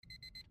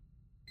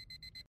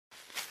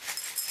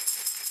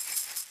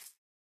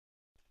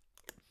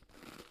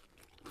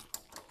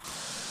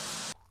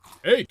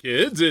Hey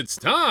kids, it's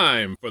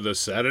time for the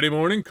Saturday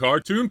Morning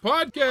Cartoon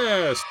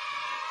Podcast.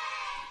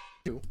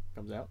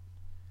 Comes out.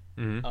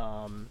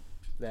 Mm-hmm.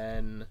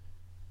 Then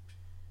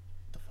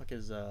the fuck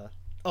is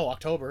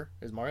October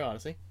is Mario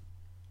Odyssey.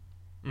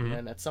 Mm-hmm.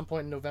 And at some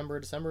point in November or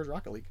December is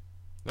Rocket League.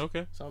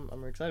 Okay. So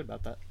I'm excited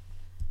about that.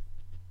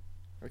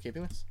 Are we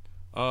keeping this?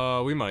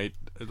 We might.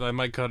 I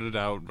might cut it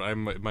out. It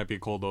might be a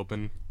cold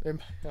open.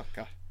 Oh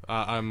god.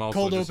 I'm also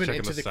Cold just open checking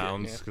into the the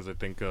sounds yeah. because I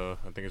think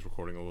it's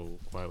recording a little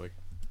quietly.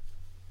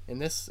 In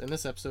this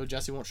episode,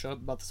 Jesse won't shut up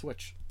about the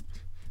Switch.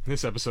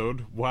 This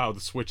episode, wow, the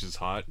Switch is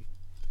hot.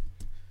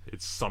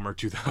 It's summer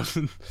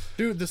 2000.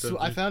 Dude,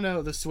 I found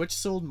out the Switch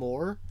sold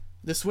more.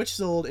 The Switch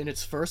sold in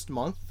its first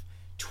month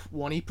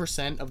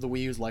 20% of the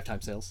Wii U's lifetime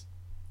sales.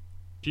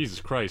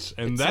 Jesus Christ!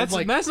 And It sold that's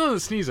like- nothing to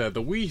sneeze at.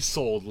 The Wii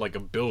sold like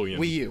 1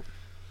 billion. Wii U.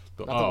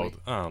 The- not the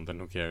oh, then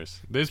who cares?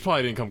 This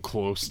probably didn't come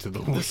close to the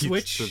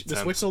Wii. The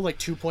Switch sold like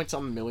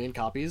 2-point-something million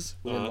copies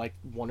within like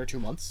 1 or 2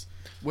 months.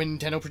 When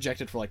Nintendo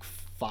projected for like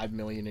 5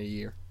 million a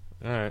year.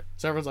 All right.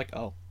 So everyone's like,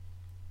 oh.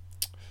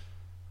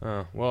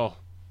 Well,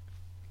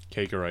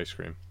 cake or ice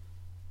cream?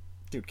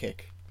 Dude,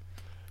 cake.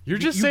 You're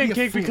just you'd saying be a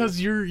cake fool.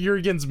 because you're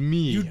against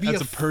me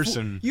as a fool.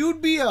 person.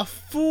 You'd be a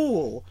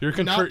fool. You're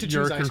not to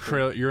choose ice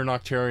cream. you're an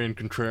Octarian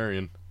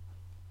contrarian.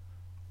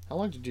 How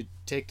long did you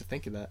take to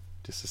think of that?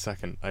 Just a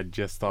second. I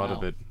just thought of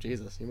Wow. it.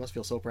 Jesus, you must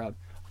feel so proud.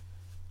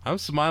 I'm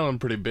smiling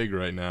pretty big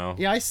right now.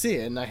 Yeah, I see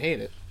it and I hate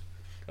it.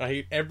 I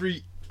hate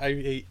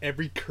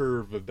every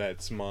curve of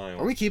that smile.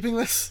 Are we keeping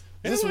this?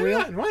 Is this why real?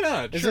 Not? Why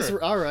not? Is Sure. this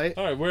all right?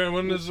 All right. What you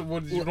want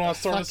to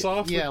start us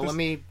off? Yeah, with let this?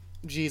 me.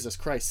 Jesus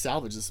Christ,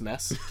 salvage this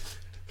mess.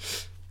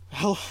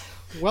 Well,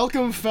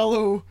 welcome,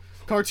 fellow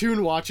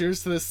cartoon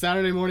watchers, to the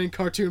Saturday Morning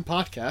Cartoon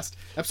Podcast,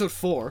 episode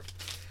 4.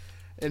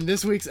 In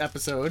this week's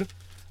episode,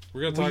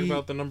 We're gonna talk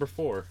about the number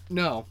 4.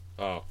 no,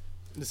 Oh.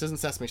 this isn't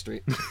Sesame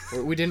Street.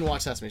 We didn't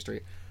watch Sesame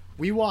Street.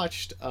 We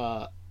watched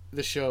the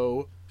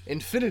show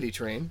Infinity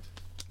Train.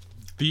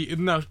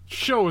 The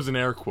show is in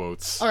air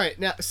quotes. All right,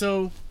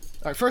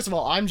 first of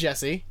all, I'm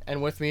Jesse,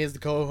 and with me is the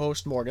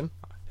co-host Morgan.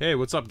 Hey,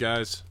 what's up,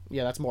 guys?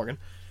 Yeah, that's Morgan.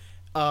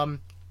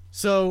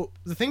 So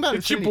the thing about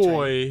It's your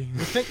Infinity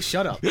boy. Train,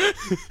 shut up.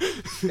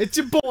 It's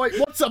your boy.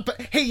 What's up?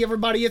 Hey,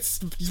 everybody! It's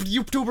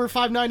YouTuber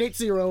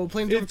 5980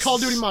 playing Call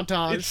of Duty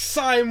montage. It's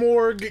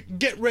Cyborg.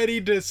 Get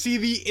ready to see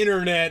the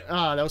internet.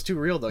 That was too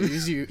real though.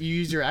 You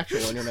use your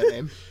actual internet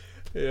name.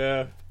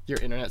 Yeah. Your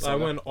internet. I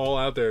Soda. went all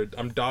out there.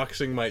 I'm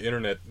doxing my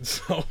internet.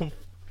 So.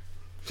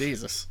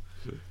 Jesus.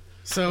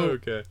 So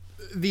Okay.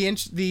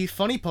 the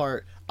funny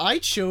part, I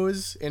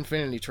chose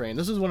Infinity Train.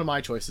 This was one of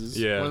my choices.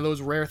 Yeah. One of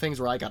those rare things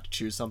where I got to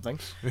choose something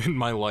In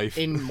my life.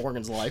 in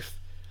Morgan's life,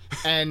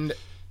 and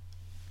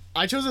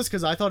I chose this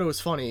because I thought it was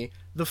funny.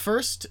 The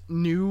first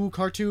new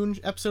cartoon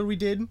episode we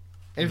did, and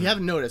if you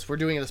haven't noticed, we're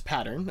doing this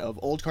pattern of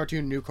old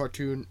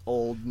cartoon,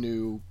 old,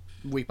 new,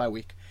 week by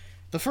week.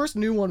 The first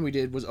new one we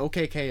did was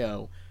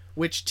OKKO,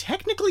 which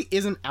technically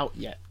isn't out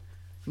yet.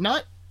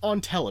 Not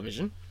on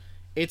television.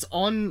 It's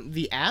on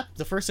the app.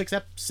 The first six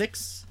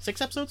episodes?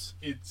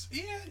 It's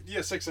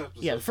 6 episodes.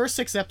 Yeah, the first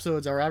 6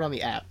 episodes are out on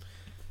the app.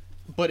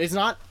 But it's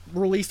not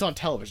released on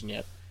television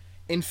yet.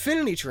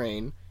 Infinity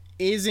Train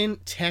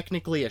isn't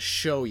technically a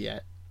show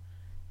yet.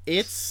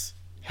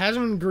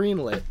 Hasn't been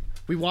greenlit.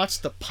 We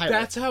watched the pilot.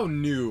 That's how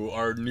new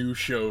our new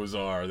shows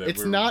are.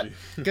 It's not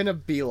gonna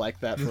be like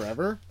that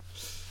forever.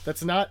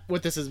 That's not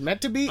what this is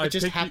meant to be. It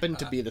just happened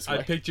to be this way.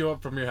 I picked you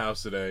up from your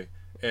house today,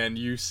 and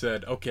you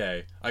said,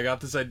 "Okay, I got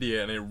this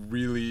idea, and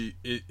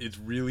it's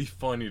really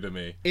funny to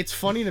me." It's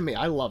funny to me.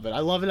 I love it. I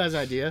love it as an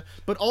idea.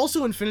 But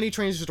also, Infinity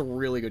Train is just a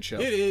really good show.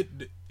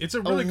 It's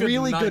a really good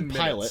good 9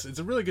 pilot. minutes. It's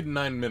a really good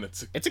 9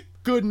 minutes. It's a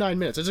good 9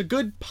 minutes. It's a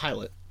good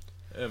pilot.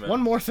 Yeah, man.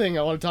 One more thing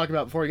I want to talk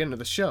about before we get into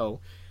the show.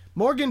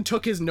 Morgan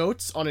took his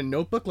notes on a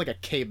notebook like a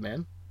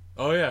caveman.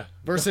 Oh yeah.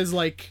 Versus,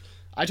 like,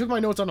 I took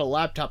my notes on a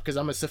laptop because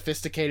I'm a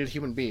sophisticated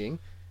human being.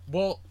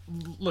 Well,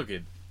 look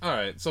at. All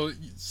right, so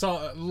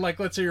like,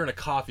 let's say you're in a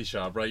coffee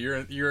shop, right? You're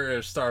at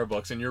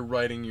Starbucks and you're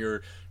writing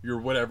your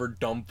whatever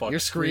dumb fuck Your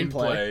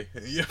screenplay.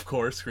 Yeah, of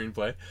course,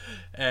 screenplay,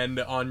 and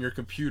on your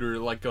computer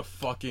like a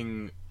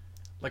fucking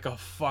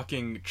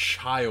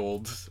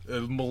child, a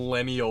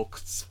millennial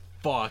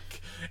fuck,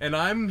 and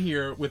I'm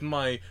here with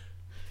my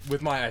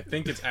I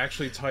think it's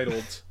actually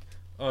titled.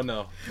 Oh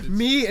no,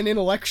 Me, an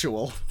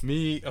intellectual.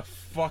 me a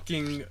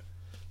fucking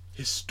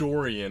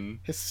historian.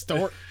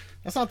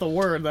 That's not the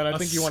word that I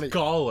think you want to.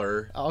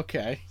 Scholar.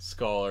 Okay.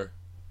 Scholar.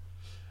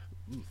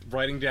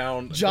 Writing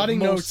down Jotting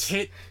the notes. most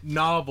hit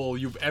novel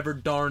you've ever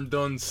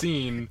done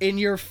seen. In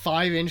your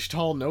 5-inch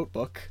tall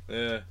notebook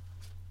Yeah,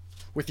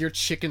 with your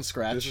chicken this is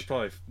scratch.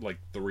 probably like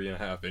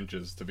 3.5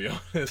 inches to be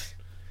honest.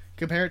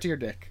 Compare it to your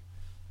dick.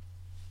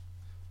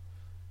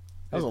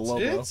 That was a low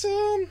blow.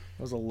 That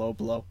was a low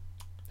blow.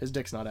 His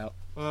dick's not out.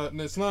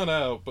 It's not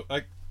out, but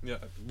yeah.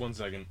 1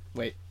 second.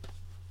 Wait.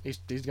 He's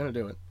gonna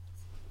do it.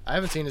 I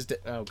haven't seen his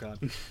dick. Oh god.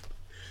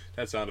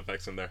 That sound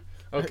effect's in there.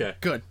 Okay.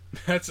 Good.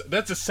 That's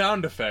a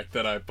sound effect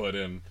that I put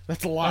in.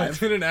 That's I live.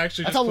 didn't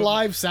actually. That's just a put-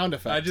 live sound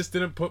effect. I just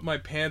didn't put my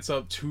pants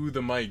up to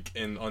the mic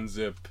and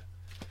unzip.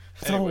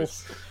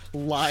 Anyways.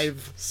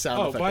 Live sound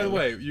Oh, effect. by the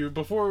anyway. way,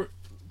 before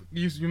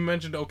you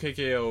mentioned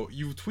OKKO,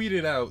 you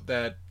tweeted out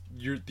that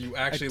you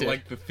actually did.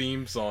 liked the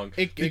theme song.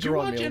 It Did you grew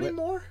on watch me a any little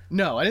bit. more?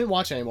 No, I didn't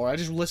watch anymore. I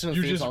just listened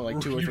to the You theme song like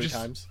 2 or 3 just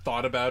times.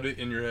 thought about it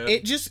in your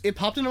head. It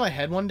popped into my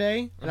head one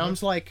day, and I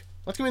was like,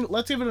 let's give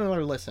it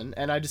another listen.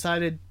 And I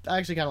decided I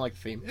actually kind of like the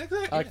theme. Exactly.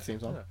 I like the theme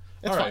song. Yeah.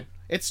 It's All fine. right.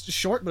 It's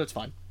short, but it's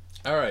fine.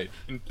 All right.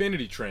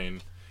 Infinity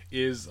Train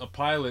is a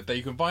pilot that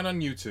you can find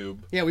on YouTube.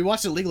 Yeah, we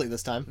watched it legally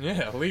this time.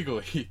 Yeah,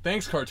 legally.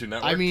 Thanks, Cartoon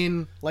Network. I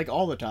mean, like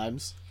all the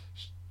times.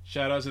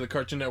 shout out to the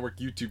Cartoon Network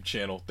YouTube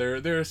channel. They're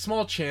a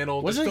small channel.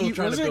 They're Wasn't still it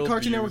trying to build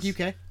Cartoon views.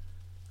 Network UK?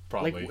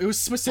 Probably. Like, it was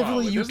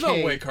specifically Probably. UK. There's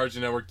no way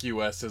Cartoon Network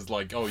US is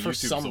like, oh, For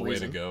YouTube's some the way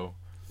to reason. go.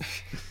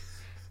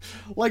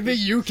 Like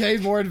the UK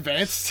is more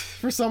advanced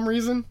for some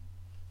reason.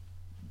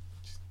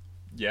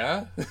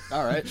 Yeah.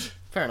 All right,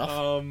 fair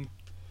enough.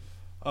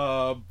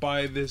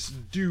 By this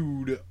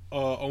dude,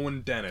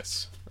 Owen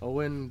Dennis.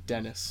 Owen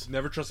Dennis.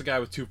 Never trust a guy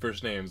with 2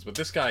 first names, but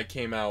this guy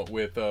came out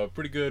with a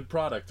pretty good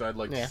product. I'd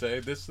like Yeah. to say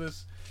this.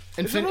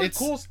 And It's a really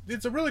cool.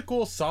 It's a really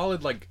cool,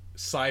 solid like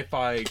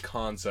sci-fi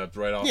concept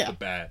right off the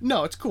bat.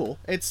 No, it's cool.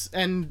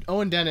 And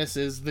Owen Dennis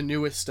is the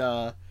newest.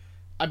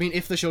 I mean,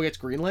 if the show gets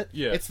greenlit,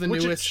 Yeah, it's the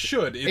which newest. It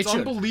should. It's it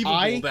should. unbelievable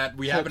I that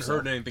we hope haven't so.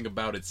 heard anything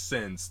about it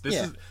since. This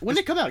Yeah. is When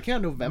did it come out? It came out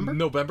in November.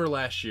 November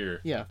last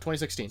year. Yeah,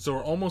 2016. So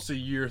we're almost a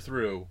year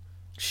through,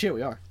 Shit,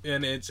 we are.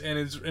 and it's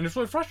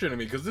really frustrating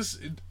me because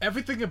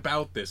everything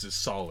about this is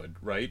solid,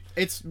 right?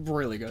 It's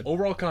really good.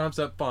 Overall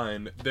concept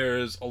fine.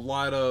 There's a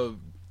lot of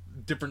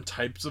different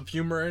types of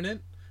humor in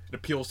it. It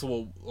appeals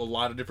to a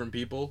lot of different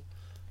people.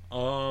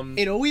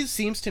 It always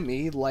seems to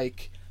me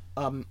like,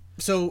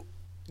 so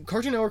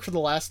Cartoon Network for the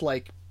last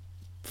like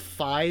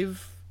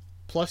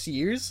 5+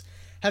 years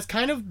has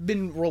kind of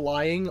been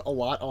relying a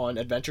lot on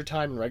Adventure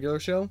Time and Regular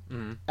Show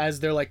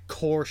as their like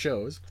core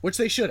shows, which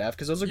they should have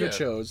because those are good Yeah.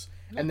 shows,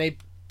 and they,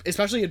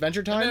 especially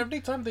Adventure Time. And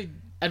anytime they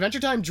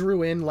Adventure Time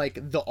drew in like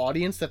the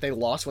audience that they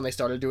lost when they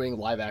started doing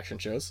live action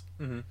shows.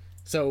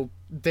 So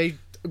they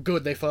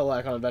fell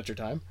back on Adventure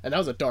Time, and that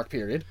was a dark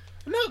period.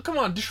 no, come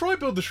on, Destroy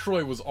Build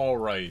Destroy was all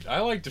right. I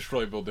like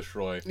Destroy Build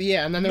Destroy.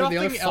 Yeah, and then there were the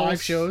other 5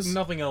 shows.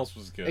 Nothing else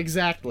was good.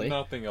 Exactly.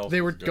 Nothing else.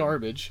 They were was good.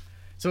 garbage.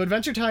 So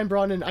Adventure Time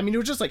brought in, I mean, it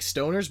was just like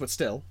stoners, but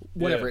still,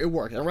 whatever, Yeah. it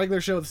worked. A regular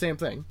show, the same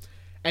thing.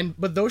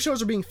 But those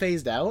shows are being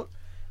phased out.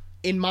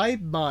 In my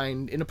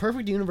mind, in a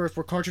perfect universe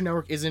where Cartoon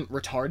Network isn't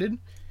retarded,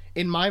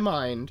 in my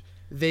mind,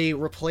 they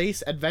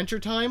replace Adventure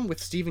Time with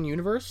Steven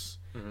Universe,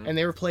 and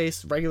they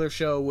replace regular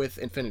show with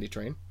Infinity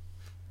Train.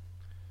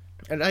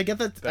 And I get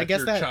that. That's I guess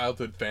your that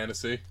childhood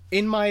fantasy.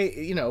 in my,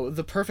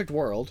 the perfect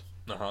world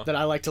Uh-huh. that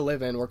I like to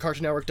live in, where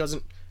Cartoon Network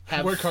doesn't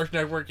have Where Cartoon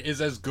Network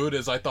is as good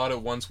as I thought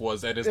it once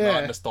was, and is Yeah.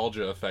 not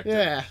nostalgia affected.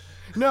 Yeah.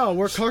 No,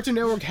 where Cartoon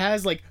Network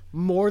has like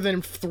more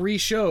than 3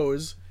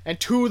 shows, and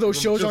 2 of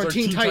those shows aren't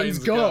Teen Titans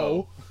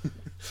Go.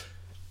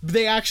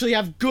 They actually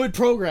have good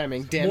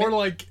programming, damn More it.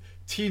 like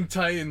Teen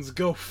Titans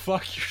Go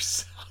fuck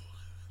yourself.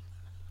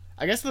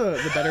 I guess the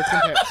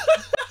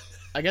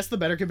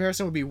better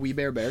comparison would be We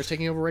Bare Bears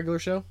taking over a regular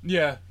show.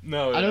 Yeah,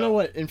 no. I don't know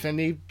what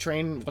Infinity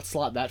Train, what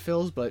slot that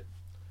fills, but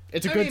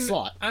it's a good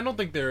slot. I don't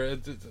think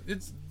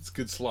it's a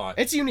good slot.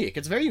 It's unique.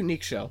 It's a very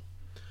unique show.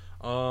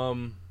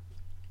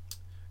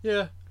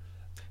 Yeah,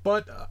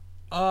 but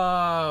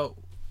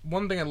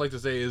one thing I'd like to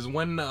say is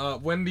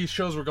when these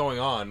shows were going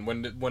on,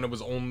 when it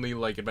was only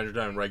like Adventure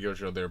Time and regular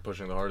show they were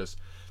pushing the hardest,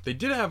 they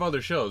did have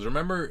other shows.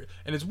 Remember,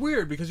 and it's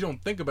weird because you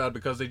don't think about it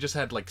because they just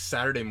had like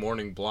Saturday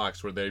morning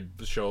blocks where they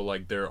show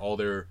like all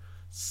their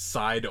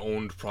side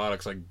owned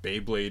products like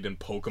Beyblade and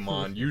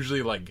Pokemon,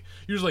 usually like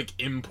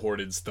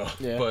imported stuff,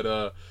 Yeah. but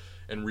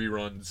and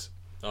reruns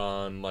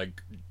on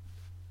like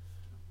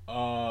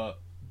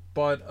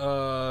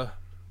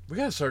we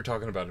gotta start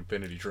talking about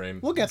Infinity Train.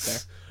 We'll get there.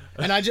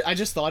 And I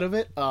just thought of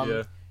it.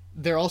 Yeah.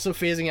 They're also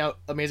phasing out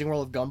Amazing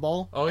World of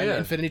Gumball. Oh, and yeah.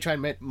 Infinity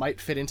Train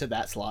might fit into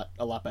that slot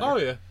a lot better. Oh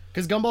yeah,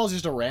 Because Gumball is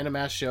just a random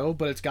ass show,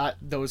 but it's got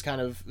those kind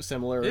of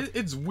similar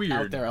it's weird.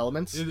 out there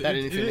elements that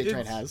Infinity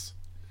Train has.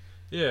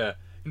 Yeah,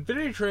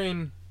 Infinity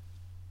Train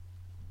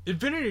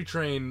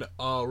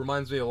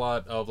reminds me a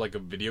lot of like a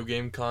video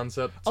game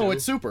concept. Oh, too.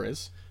 it super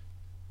is.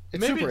 It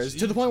Maybe super it's- is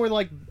to the point where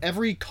like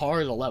every car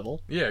is a level.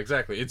 Yeah,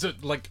 exactly. It's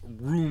like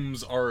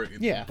rooms are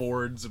Yeah.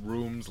 boards,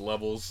 rooms,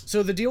 levels.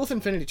 So the deal with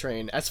Infinity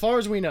Train, as far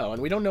as we know,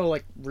 and we don't know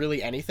like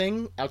really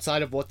anything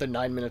outside of what the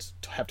 9 minutes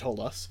have told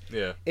us.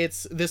 Yeah.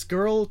 It's this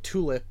girl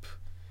Tulip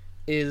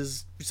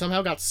is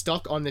somehow got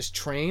stuck on this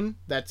train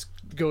that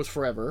goes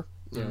forever.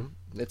 You know,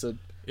 it's a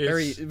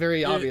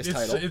very obvious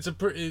title. It's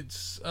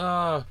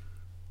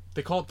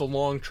they call it the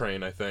long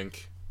train, I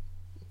think.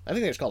 I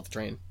think they just call it the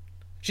train.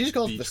 She just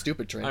calls it the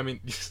stupid train. I mean,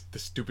 the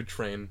stupid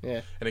train.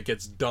 Yeah. And it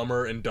gets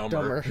dumber and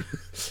dumber. Dumber.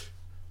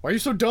 Why are you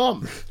so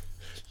dumb?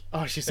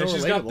 Oh, she's so And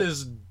she's relatable. got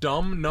this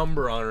dumb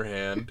number on her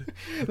hand.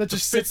 that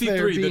just sits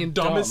there 53, being the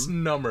dumbest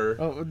dumb. number.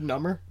 Oh,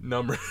 number?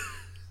 Number.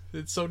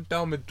 It's so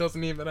dumb it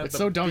doesn't even have It's the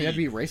so dumb B. you have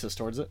to be racist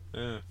towards it.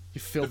 Yeah. You The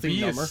filthy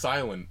B number. is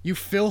silent. You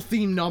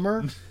filthy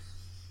number.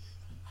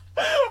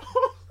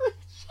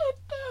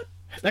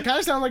 That kind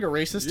of sounds like a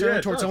racist Yeah, term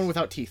it towards does. someone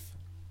without teeth.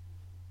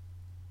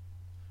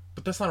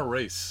 But that's not a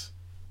race.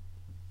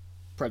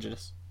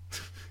 Prejudice.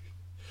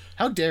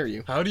 How dare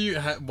you? How do you?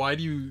 Why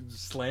do you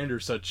slander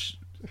such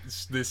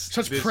this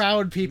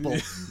Proud people.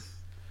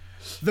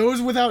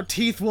 Those without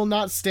teeth will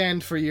not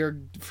stand for your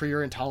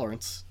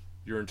intolerance.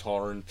 You're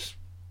intolerant.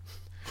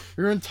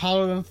 You're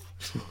intolerant.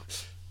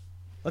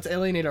 Let's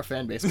alienate our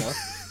fan base more.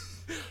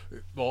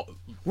 Well,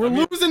 We're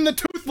losing the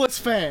toothless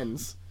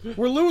fans.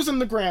 We're losing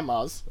the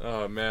grandmas.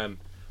 Oh man.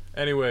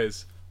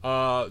 Anyways,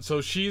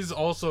 so she's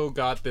also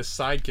got this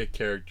sidekick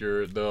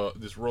character,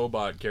 this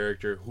robot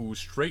character who's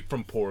straight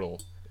from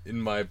Portal,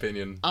 in my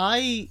opinion.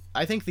 I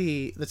think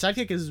the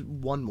sidekick is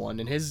 1-1,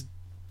 and his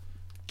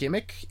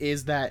gimmick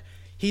is that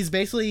he's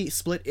basically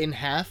split in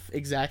half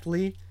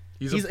exactly.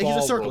 He's a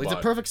circle. Robot. He's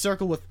a perfect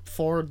circle with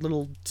 4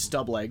 little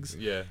stub legs.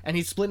 Yeah. And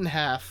he's split in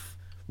half.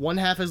 One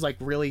half is like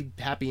really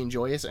happy and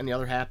joyous, and the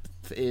other half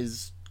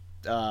is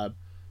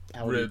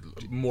Morbid.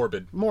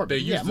 Morbid. They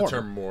use Yeah, the morbid.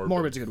 term morbid.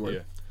 Morbid's a good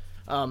word.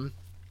 Yeah.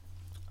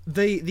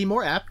 The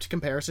more apt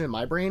comparison in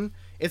my brain,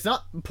 it's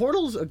not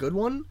Portal's a good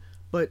one,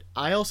 but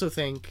I also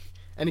think,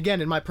 and again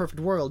in my perfect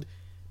world,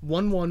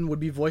 1-1 would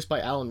be voiced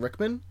by Alan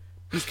Rickman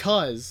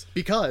because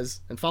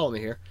and follow me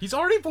here. He's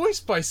already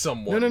voiced by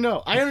someone.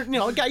 No.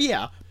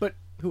 Yeah, but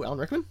who? Alan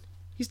Rickman?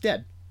 He's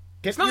dead.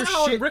 Get It's not your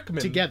Alan shit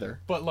Rickman together.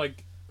 But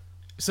like,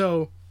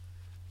 So,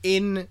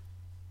 in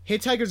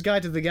Hitchhiker's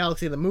Guide to the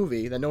Galaxy, the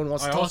movie that no one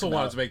wants to I talk also about,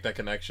 wanted to make that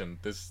connection.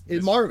 This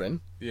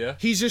Marvin. Yeah.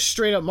 He's just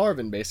straight up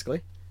Marvin,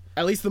 basically.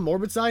 At least the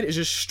morbid side is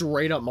just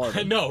straight up Marvin.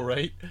 I know,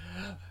 right?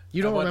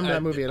 You don't remember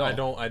that movie at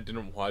all. I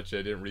didn't watch it.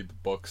 I didn't read the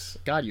books.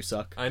 God, you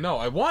suck. I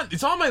know.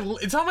 It's on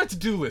my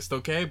to-do list,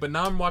 okay? But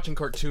now I'm watching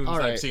cartoons All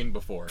that right. I've seen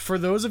before. For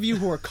those of you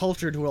who are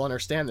cultured who will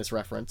understand this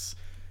reference,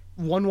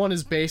 1-1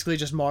 is basically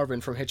just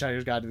Marvin from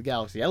Hitchhiker's Guide to the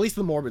Galaxy. At least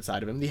the morbid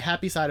side of him. The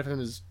happy side of him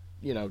is,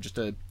 just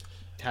a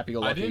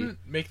happy-go-lucky. I didn't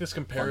make this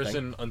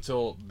comparison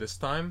until this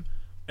time,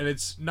 and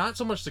it's not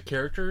so much the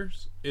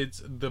characters,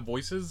 it's the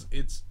voices.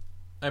 It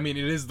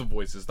is the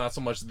voices, not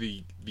so much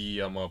the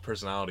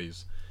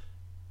personalities.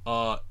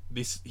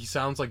 He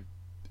sounds like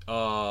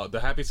the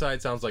happy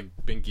side sounds like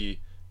Binky,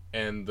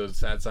 and the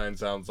sad side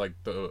sounds like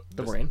the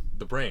Brain.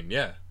 The Brain,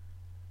 yeah.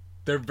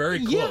 They're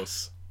very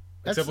close,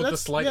 except with the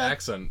slight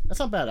accent. That's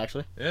not bad,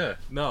 actually. Yeah,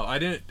 no, I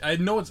didn't. I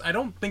know it's. I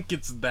don't think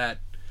it's that.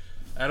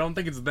 I don't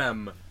think it's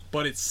them,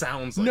 but it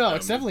sounds like No, them.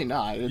 it's definitely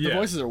not. The Yeah.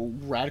 voices are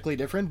radically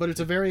different, but it's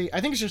a very... I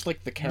think it's just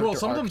like the character Well,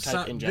 some of them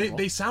archetype in sound. general.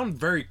 They sound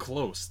very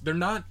close. They're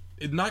not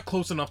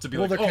close enough to be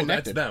Well, like, they're oh,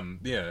 connected. that's them.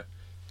 Yeah,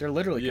 They're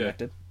literally Yeah.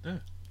 connected. yeah,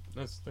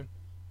 that's the thing.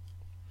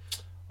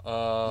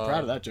 I'm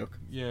proud of that joke.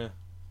 Yeah,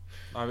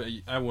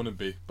 I wouldn't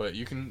be, but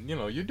you can.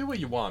 You do what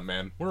you want,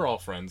 man. We're all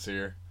friends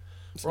here.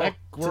 So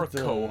We're to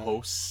the-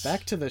 co-hosts.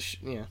 Back to the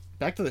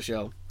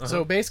show. Uh-huh.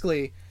 So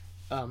basically,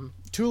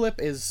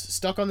 Tulip is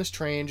stuck on this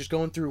train, just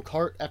going through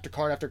cart after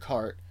cart after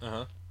cart.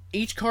 Uh-huh.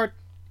 Each cart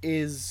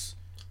is...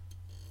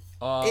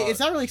 it's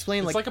not really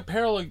explained. It's like a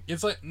parallel.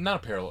 It's like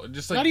not a parallel.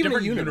 Just like not even a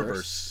different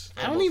universe.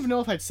 I don't almost. even know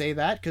if I'd say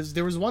that, because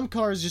there was one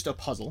car is just a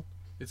puzzle.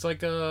 It's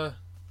like a.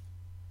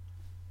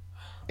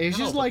 It's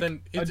just like...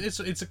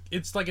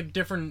 It's like a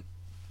different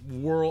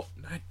world.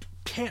 I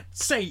can't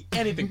say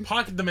anything.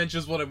 Pocket dimension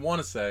is what I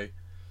want to say.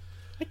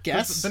 I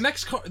guess. The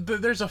next car,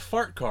 there's a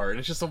fart car, and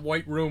it's just a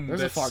white room There's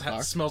a that fart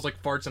car. smells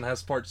like farts and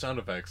has fart sound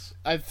effects.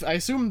 I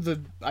assume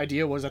the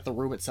idea was that the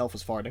room itself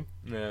was farting.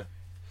 Yeah.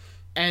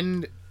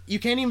 And you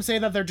can't even say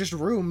that they're just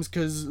rooms,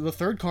 because the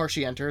third car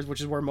she enters, which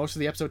is where most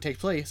of the episode takes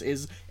place,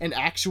 is an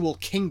actual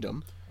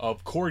kingdom.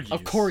 Of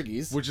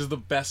corgis. Which is the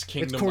best It's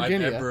kingdom I've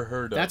Corginia. ever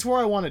heard of. That's where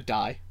I want to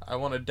die. I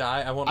want to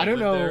die. I want to I don't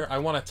live know- there. I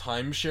want a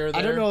timeshare there.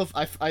 I don't know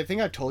if I think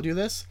I've told you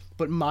this,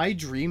 but my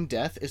dream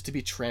death is to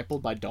be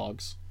trampled by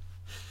dogs.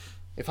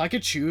 If I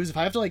could choose, if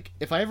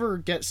I ever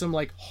get some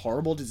like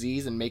horrible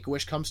disease and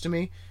Make-A-Wish comes to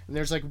me and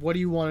there's like, what do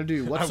you want to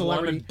do? What I want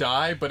celebrity? to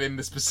die, but in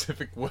the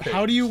specific way.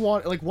 How do you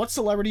want, like, what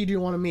celebrity do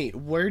you want to meet?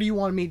 Where do you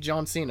want to meet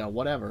John Cena?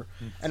 Whatever.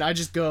 And I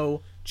just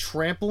go,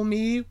 trample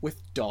me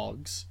with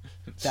dogs.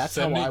 That's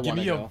how I want to Give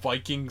me go. a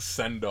Viking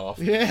send off.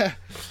 Yeah.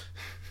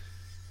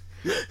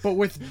 but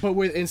with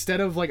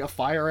instead of like a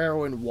fire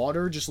arrow and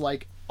water, just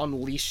like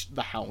unleash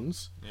the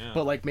hounds. Yeah.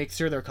 But like make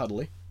sure they're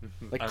cuddly.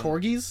 Like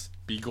corgis,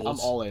 Beagles. I'm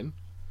all in.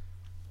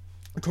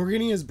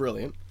 Corgini is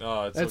brilliant.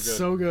 Oh, it's That's so good.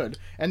 so good.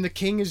 And the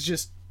king is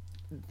just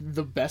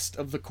the best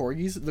of the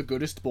corgis, the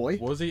goodest boy.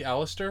 Was he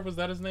Alistair? Was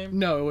that his name?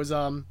 No, it was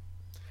oh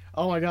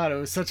my god, it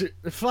was such a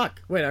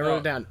fuck. Wait, I wrote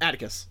it down.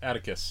 Atticus.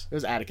 Atticus. It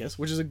was Atticus,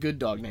 which is a good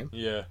dog name.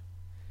 Yeah.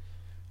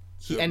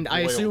 And I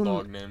Royal assume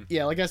dog name.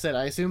 yeah, like I said,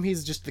 I assume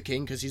he's just the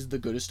king because he's the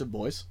goodest of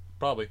boys.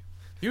 Probably.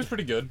 He was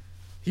pretty good.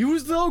 He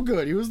was so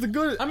good. He was the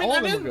good. I mean, all I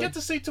of them were didn't good. get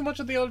to see too much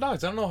of the other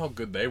dogs. I don't know how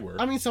good they were.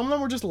 I mean, some of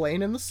them were just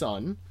laying in the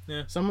sun.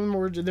 Yeah. Some of them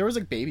were. There was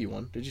a baby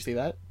one. Did you see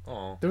that?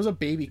 Oh. There was a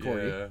baby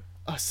corgi. Yeah.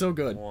 Oh, so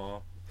good. Aw.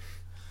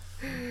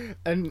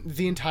 And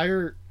the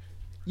entire,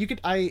 you could.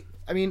 I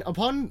mean,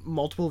 upon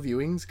multiple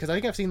viewings, because I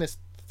think I've seen this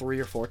 3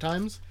 or 4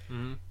 times.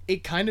 Mhm.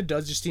 It kind of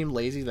does just seem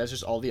lazy. That's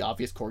just all the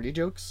obvious corgi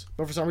jokes.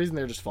 But for some reason,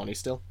 they're just funny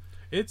still.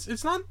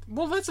 It's not.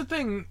 Well, that's the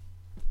thing.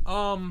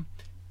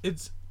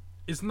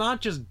 It's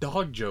not just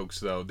dog jokes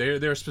though.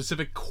 They're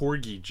specific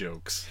corgi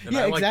jokes. And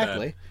Yeah, I like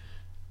exactly. That.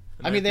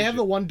 I mean, they have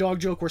the one dog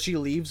joke where she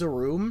leaves a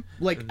room.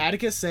 Like, Mm-hmm.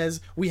 Atticus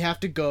says, we have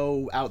to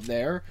go out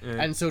there.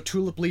 And so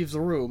Tulip leaves the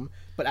room,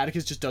 but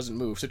Atticus just doesn't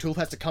move. So Tulip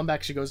has to come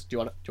back. She goes, do you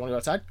want to go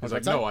outside? He's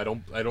like, no, I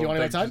don't. Do you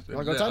want to go outside? You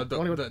want to go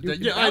outside?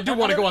 Yeah, I do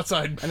want to go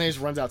outside. And then he just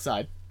runs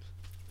outside.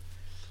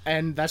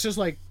 And that's just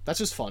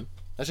fun.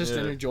 That's just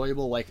an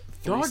enjoyable, like,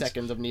 3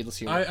 seconds of needless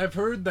humor. I've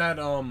heard that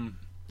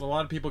a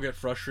lot of people get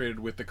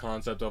frustrated with the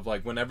concept of,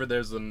 like, whenever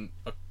there's an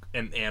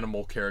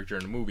animal character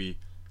in a movie,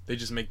 they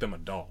just make them a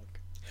dog.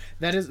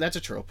 That's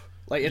a trope.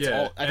 Like, it's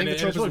all. I think the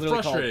trope is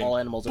literally called all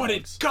animals are But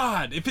dogs.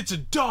 God, if it's a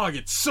dog,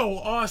 it's so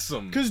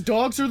awesome. Because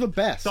dogs are the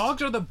best.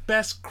 Dogs are the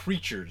best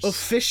creatures.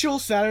 Official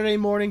Saturday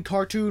morning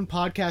cartoon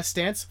podcast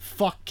stance.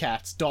 Fuck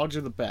cats. Dogs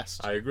are the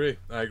best. I agree.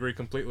 I agree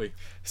completely.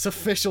 It's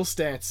official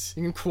stance.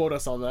 You can quote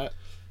us on that.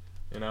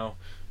 You know,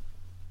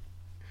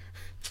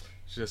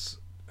 it's just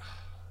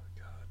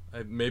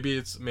God. Maybe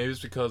it's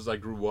because I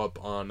grew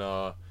up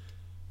on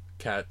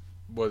cat.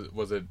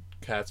 Was it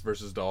Cats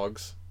versus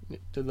Dogs?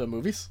 To the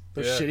movies?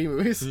 Those Yeah. shitty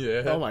movies?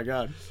 Yeah. Oh my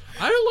god.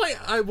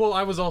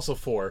 I was also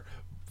 4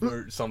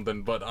 or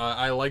something, but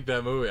I like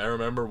that movie. I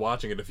remember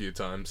watching it a few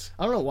times.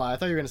 I don't know why. I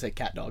thought you were going to say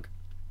Cat Dog.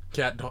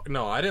 Cat Dog.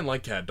 No, I didn't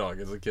like Cat Dog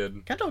as a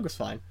kid. Cat Dog was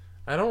fine.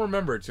 I don't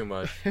remember it too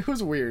much. It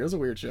was weird. It was a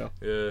weird show.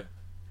 Yeah.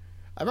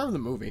 I remember the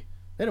movie.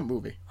 They had a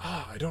movie.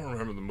 I don't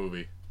remember the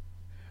movie.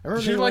 I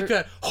remember Did you they like were-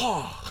 that?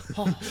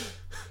 Oh.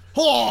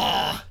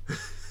 Oh!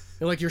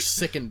 You're like, you're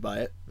sickened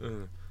by it.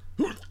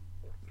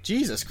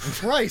 Jesus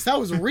Christ, that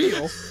was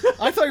real.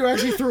 I thought you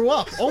actually threw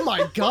up. Oh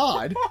my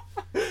god.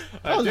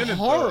 That was didn't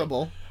throw up.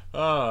 horrible.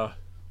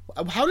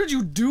 How did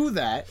you do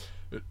that?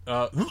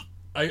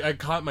 I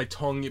caught my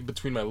tongue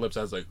between my lips.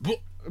 I was like, But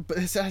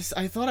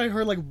I thought I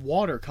heard like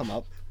water come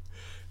up.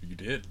 you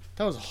did.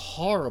 That was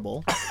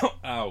horrible. Ow. Oh,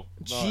 I hurt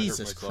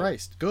Jesus myself.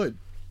 Christ. Good.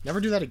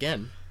 Never do that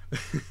again.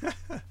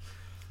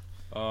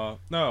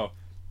 No.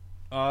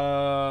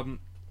 Oh,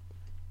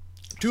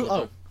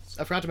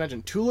 I forgot to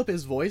mention, Tulip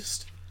is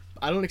voiced.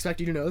 I don't expect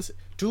you to know this.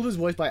 Tulip is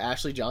voiced by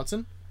Ashley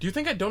Johnson. Do you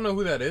think I don't know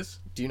who that is?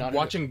 Do you not?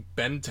 Watching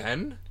Ben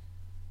 10?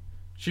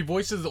 She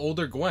voices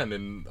older Gwen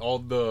in all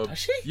the... Does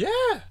she? Yeah.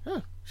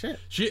 Oh, shit.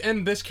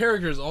 And this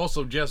character is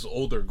also just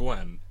older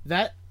Gwen.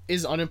 That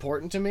is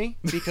unimportant to me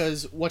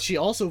because what she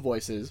also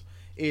voices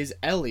is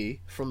Ellie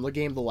from the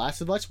game The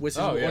Last of Us, which is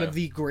one of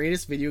the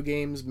greatest video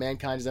games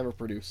mankind has ever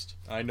produced.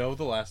 I know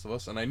The Last of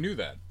Us, and I knew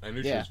that. I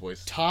knew she was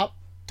voiced. Top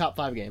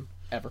 5 game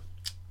ever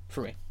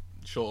for me.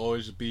 She'll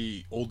always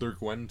be older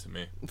Gwen to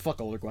me. Fuck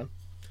older Gwen.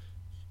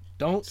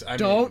 Don't.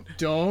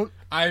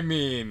 I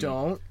mean...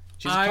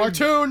 She's a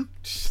cartoon.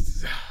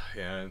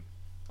 Yeah,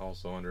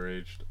 also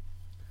underaged.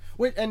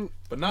 Wait, and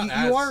But not you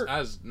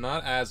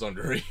not as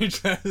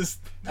underage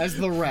as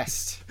the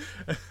rest.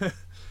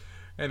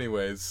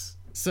 Anyways.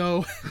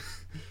 So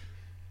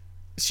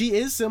she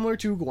is similar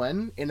to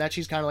Gwen in that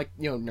she's kind of like,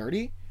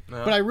 nerdy.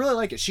 But I really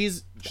like it.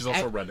 She's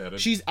also redheaded.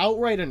 She's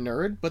outright a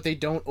nerd, but they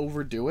don't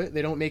overdo it.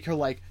 They don't make her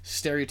like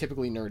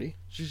stereotypically nerdy.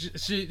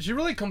 She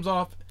really comes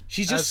off.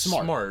 She's just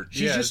smart.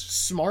 She's just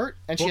smart,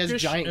 and she has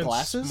giant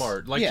glasses.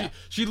 Smart, like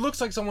she looks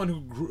like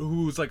someone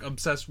who's like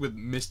obsessed with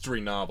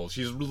mystery novels.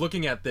 She's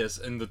looking at this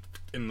in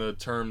the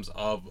terms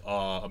of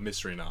a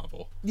mystery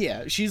novel.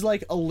 Yeah, she's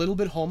like a little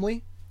bit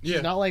homely.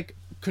 She's not like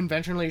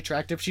conventionally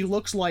attractive. She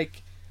looks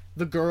like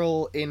the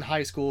girl in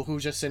high school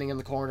who's just sitting in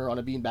the corner on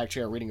a beanbag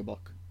chair reading a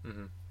book.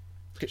 Mm-hmm.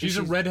 She's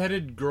a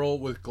redheaded girl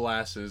with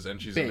glasses,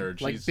 and she's big, a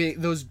nerd. Like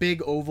those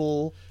big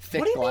oval thick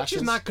what do you glasses.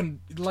 mean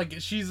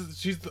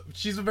she's not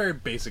she's a very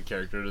basic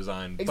character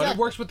design, Exactly. but it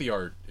works with the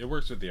art.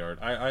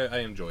 I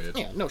enjoy it.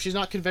 Yeah, no, she's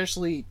not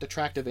conventionally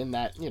attractive in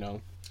that,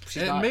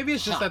 she's not maybe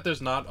it's just hot. that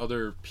there's not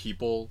other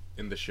people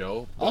in the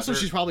show. Also,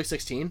 she's probably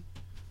 16.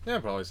 Yeah,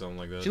 probably something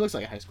like that. She looks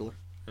like a high schooler.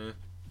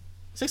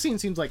 16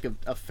 seems like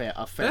a fair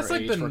that's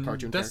like age the for a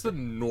cartoon that's character.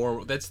 the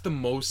norm. That's the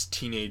most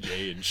teenage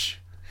age.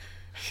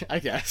 I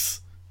guess.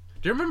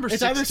 Do you remember? It's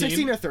 16? either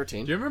 16 or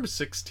 13. Do you remember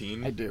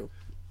 16? I do.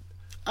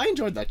 I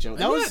enjoyed that show.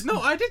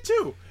 I did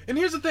too. And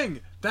here's the thing: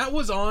 that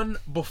was on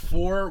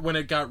before when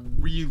it got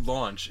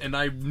relaunched, and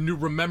I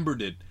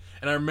remembered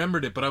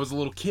it. But I was a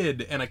little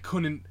kid, and I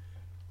couldn't.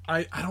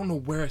 I don't know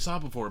where I saw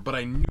it before, but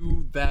I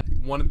knew that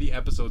one of the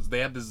episodes they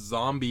had this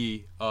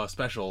zombie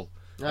special.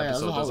 Yeah,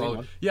 episode. it was a Halloween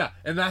one. Yeah,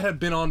 and that had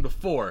been on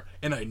before,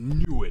 and I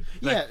knew it.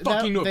 And Yeah, I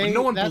fucking knew it, but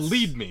no one that's-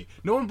 believed me.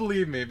 No one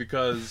believed me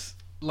because.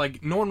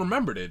 Like, no one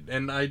remembered it,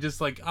 and I just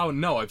oh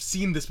no, I've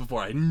seen this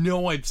before. I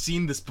know I've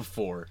seen this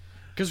before.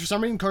 Because for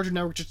some reason, Cartoon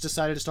Network just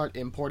decided to start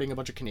importing a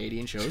bunch of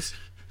Canadian shows.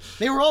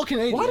 They were all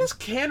Canadian. Why does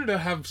Canada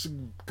have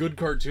some good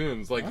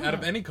cartoons? Like, out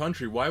of any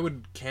country, why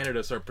would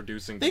Canada start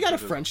producing... They got a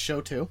French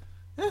show, too.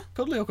 Yeah,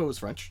 Code Lyoko was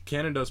French.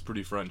 Canada's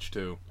pretty French,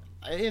 too.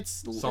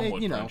 It's,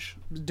 Somewhat French.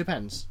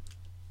 Depends.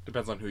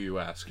 Depends on who you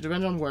ask.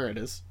 Depends on where it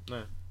is.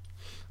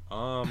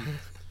 Some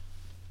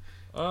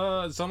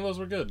of those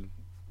were good.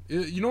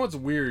 You know what's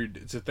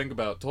weird to think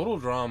about? Total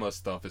Drama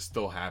stuff is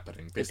still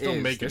happening. They're still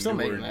making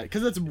that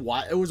because it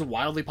was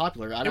wildly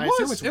popular. And it I was.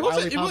 assume it's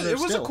wildly popular It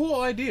was a still.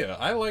 cool idea.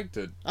 I liked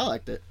it. I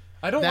liked it.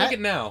 I don't like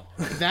it now.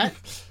 That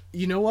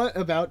you know what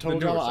about Total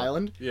Drama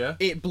Island? Yeah.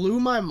 It blew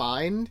my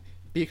mind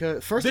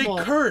because first of all,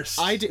 they cursed.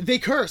 They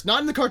cursed,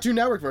 not in the Cartoon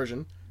Network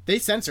version. They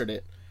censored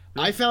it.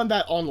 I found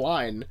that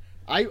online.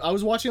 I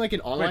was watching like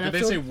an online Wait, did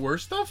episode. they say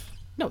worse stuff?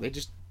 No, they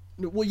just.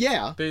 Well,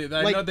 yeah.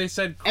 I know they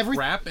said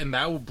crap, and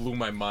that blew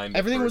my mind.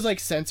 Everything was like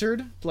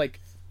censored. Like,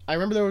 I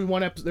remember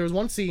there was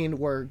one scene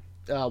where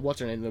what's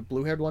her name, the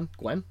blue-haired one,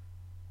 Gwen.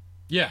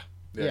 Yeah.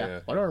 Why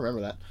don't I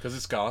remember that? Because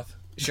it's goth.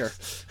 Sure.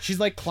 She's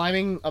like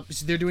climbing up.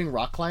 They're doing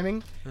rock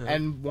climbing,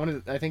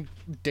 and I think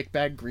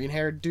dickbag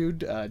green-haired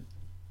dude. I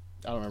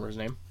don't remember his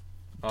name.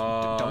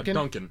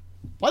 Duncan.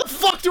 Why the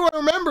fuck do I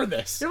remember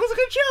this? It was a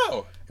good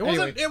show. It Anyway,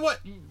 wasn't. It was.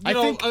 I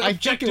think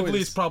Objectively, it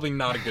was- it's probably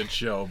not a good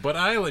show, but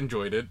I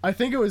enjoyed it. I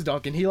think it was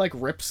Duncan. He like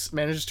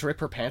manages to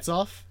rip her pants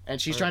off, and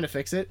she's trying to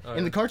fix it.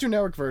 In the Cartoon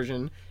Network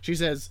version, she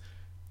says,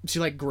 she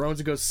like groans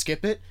and goes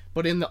skip it,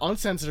 but in the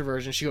uncensored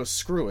version, she goes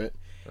screw it,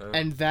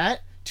 and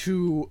that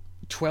to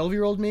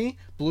 12-year-old me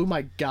blew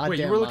my goddamn. Wait,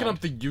 you were looking mind.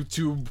 up the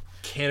YouTube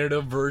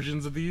Canada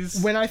versions of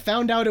these? When I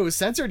found out it was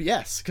censored,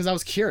 yes, because I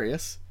was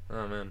curious.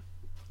 Oh man.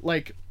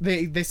 Like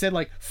they said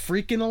like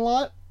freaking a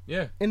lot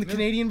Yeah. in the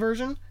Canadian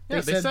version.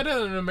 Yeah, they said it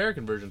in an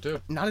American version too.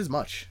 not as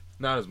much.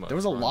 Not as much. There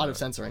was a lot of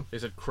censoring. They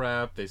said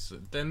crap.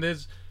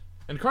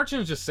 And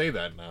cartoons just say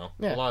that now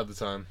Yeah. a lot of the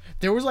time.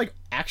 There was like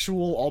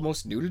actual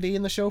almost nudity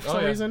in the show for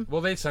some reason. Well,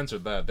 they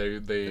censored that.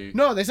 They.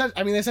 No, they said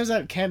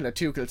that in Canada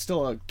too, because it's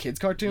still a kids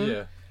cartoon.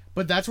 Yeah.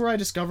 But that's where I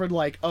discovered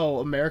like, oh,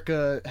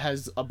 America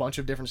has a bunch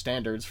of different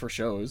standards for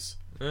shows.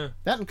 Yeah.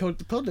 That and Code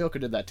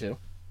Lyoko did that too.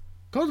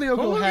 Code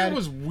Lyoko Code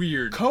was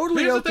weird. Code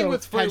Here's the thing Lyoko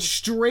with had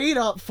straight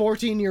up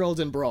 14-year-olds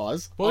in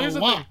bras. Well, here's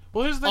the thing.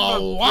 Well, here's the thing A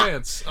about lot.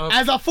 France.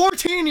 As a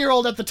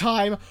 14-year-old at the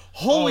time,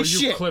 holy you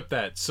shit. clipped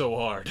that so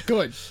hard.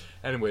 Good.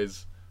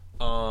 Anyways,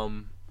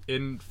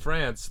 in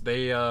France,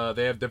 they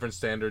have different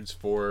standards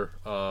for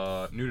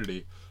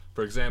nudity.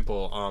 For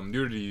example,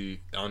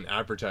 nudity on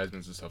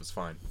advertisements and stuff is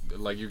fine.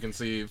 Like you can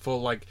see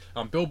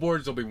on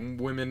billboards, there'll be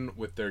women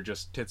with their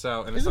just tits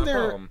out, and it's not a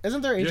problem.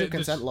 Isn't there age Yeah, of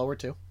consent lower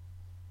too?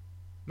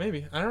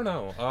 Maybe, I don't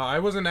know. I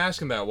wasn't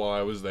asking that while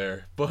I was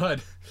there, but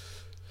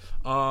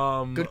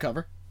Good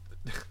cover.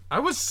 I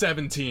was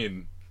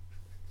 17.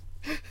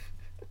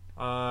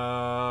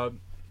 Trying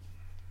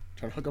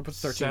to hook up with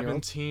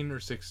 13-year-olds. 17 or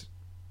 16.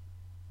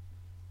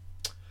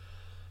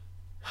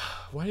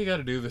 Why you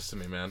gotta do this to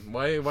me, man?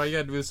 Why you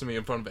gotta do this to me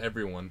in front of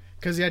everyone?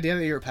 Because the idea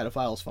that you're a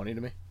pedophile is funny to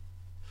me.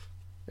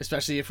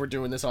 Especially if we're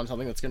doing this on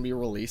something that's going to be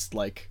released,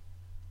 like...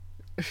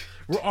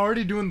 We're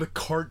already doing the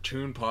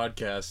cartoon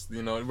podcast,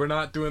 you know. We're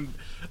not doing...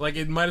 Like,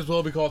 it might as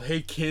well be called,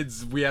 Hey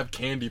Kids, We Have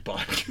Candy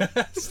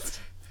podcast.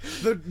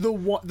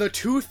 The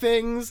two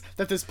things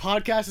that this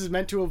podcast is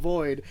meant to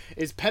avoid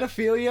is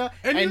pedophilia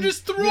and you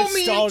just throw me into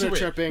nostalgia it.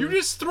 tripping. You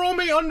just throw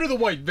me under the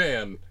white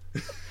van.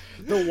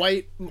 The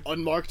white,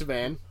 unmarked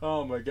van.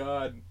 Oh my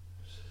god.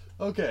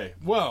 Okay,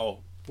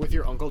 well... With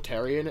your Uncle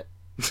Terry in it.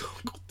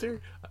 Uncle Terry?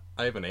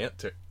 I have an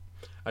aunt,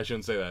 I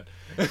shouldn't say that.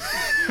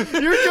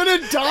 You're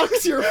gonna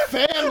dox your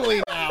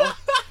family now!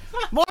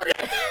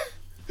 Morgan!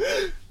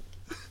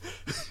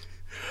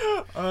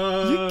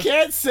 You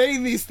can't say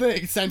these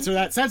things. Censor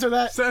that. Censor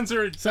that.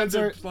 Censor it.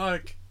 Censor it.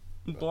 Block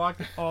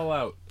it all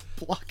out.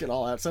 Block it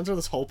all out. Censor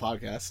this whole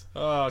podcast.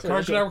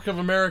 Cartoon Network of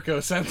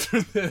America,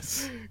 censor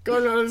this.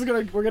 We're gonna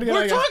get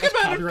We're talking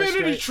about copyright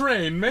Infinity straight.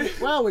 Train, man.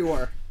 Well, we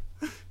were.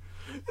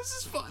 This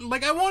is fun.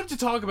 Like, I wanted to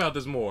talk about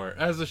this more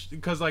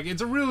because like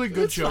it's a really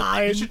good It's show.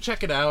 fine. You should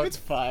check it out. It's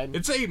fine.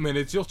 It's 8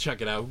 minutes. You'll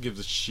check it out. Who gives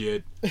a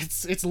shit?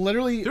 It's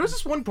literally There was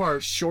this one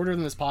part. shorter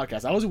than this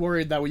podcast. I was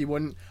worried that we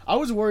wouldn't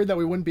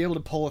be able to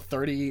pull a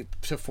 30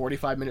 to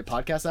 45 minute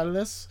podcast out of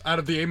this. Out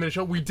of the 8-minute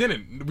show, we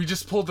didn't. We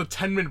just pulled a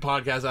 10-minute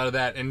podcast out of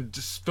that and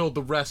just filled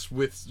the rest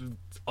with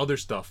other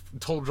stuff,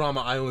 Total Drama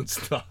Island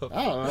stuff.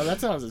 I don't know.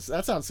 That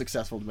sounds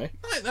successful to me.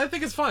 I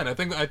think it's fine. I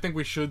think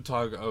we should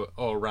talk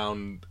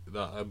around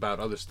about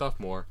other stuff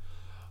more.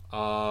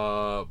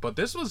 But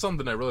this was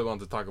something I really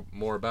wanted to talk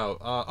more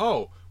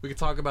about. We could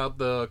talk about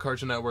the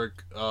Cartoon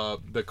Network,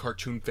 the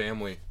Cartoon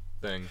Family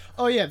thing.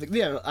 Oh yeah,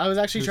 yeah. I was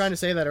actually trying to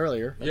say that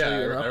earlier. until you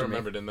I interrupted me,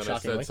 remembered, and then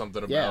shockingly. I said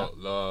something Yeah.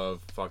 about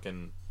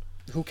fucking.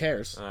 Who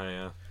cares?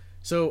 Yeah.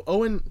 So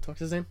Owen,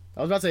 what's his name?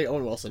 I was about to say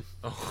Owen Wilson.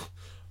 Oh,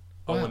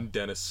 Wow. Owen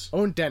Dennis.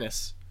 Owen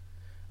Dennis.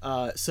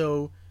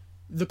 So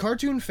the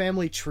Cartoon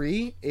Family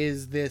tree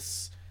is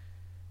this.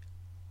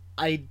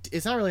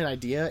 It's not really an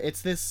idea.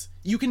 It's this.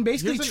 You can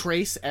basically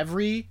trace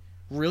every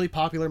really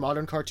popular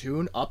modern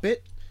cartoon up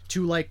it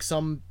to like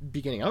some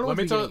beginning. I don't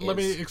know. Let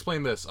me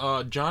explain this.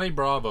 Johnny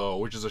Bravo,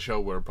 which is a show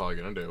we're probably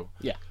gonna do.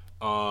 Yeah.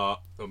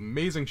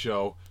 Amazing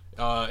show.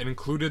 It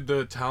included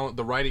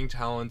the writing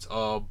talents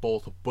of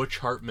both Butch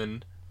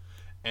Hartman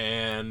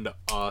and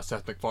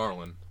Seth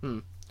MacFarlane.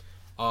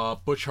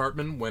 Butch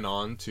Hartman went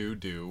on to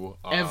do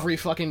Every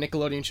fucking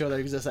Nickelodeon show that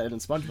exists other than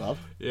SpongeBob.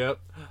 Yep.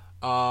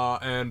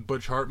 And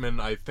Butch Hartman,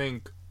 I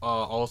think,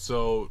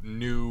 also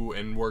knew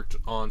and worked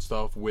on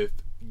stuff with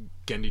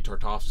Genndy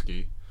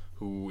Tartakovsky,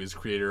 who is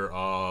creator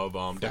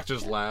of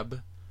Dexter's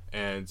Lab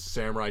and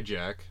Samurai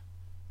Jack.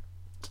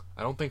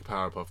 I don't think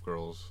Powerpuff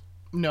Girls.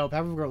 No,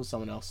 Powerpuff Girls was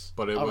someone else.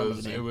 But I don't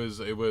remember the name.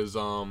 it was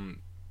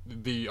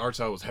the art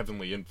style was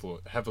heavily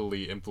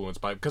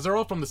influenced by, because they're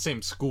all from the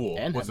same school.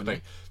 And what's the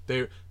thing?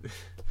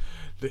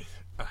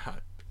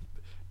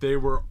 They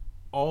were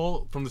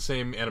all from the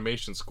same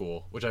animation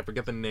school, which I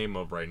forget the name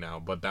of right now,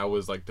 but that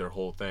was like their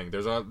whole thing.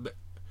 Genndy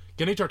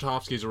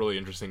Tartakovsky's a really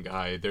interesting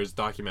guy. There's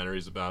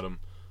documentaries about him,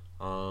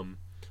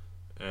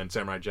 and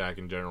Samurai Jack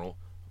in general,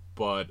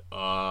 but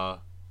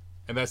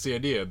and that's the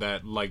idea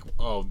that, like,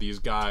 oh, these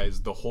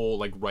guys, the whole,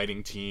 like,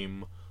 writing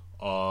team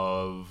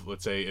of,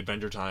 let's say,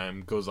 Adventure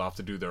Time goes off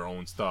to do their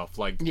own stuff.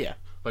 Like, Yeah.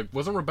 Like,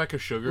 wasn't Rebecca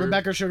Sugar?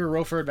 Rebecca Sugar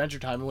wrote for Adventure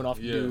Time and went off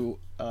to do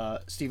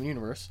Steven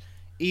Universe.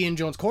 Ian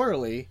Jones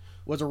Corley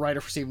was a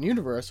writer for Steven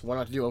Universe, went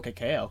on to do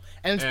OKKO.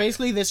 And it's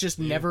basically this just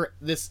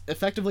this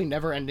effectively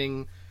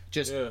never-ending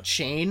just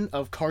chain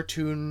of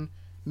cartoon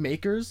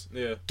makers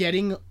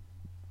getting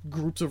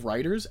groups of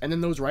writers, and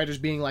then those writers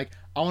being like,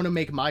 I want to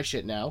make my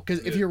shit now.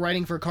 Because if you're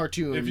writing for a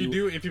cartoon, if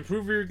you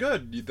prove you're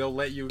good, they'll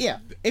let you. Yeah,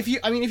 if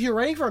you're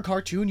writing for a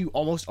cartoon, you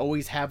almost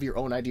always have your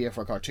own idea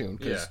for a cartoon,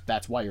 because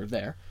that's why you're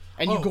there,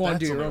 and you go on and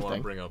do your own thing. I want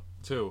to bring up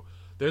too.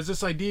 There's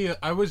this idea.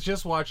 I was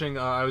just watching.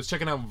 I was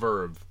checking out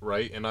Verve,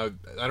 right? And I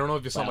don't know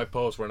if you saw my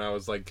post when I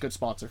was like, good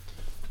sponsor.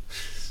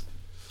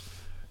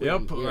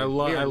 Yep, I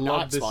love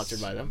not this. Sponsored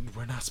by them.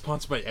 We're not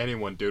sponsored by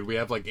anyone, dude. We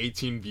have like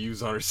 18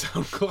 views on our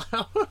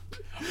SoundCloud.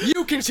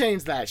 You can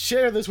change that.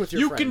 Share this with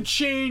your friends. You can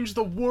change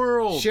the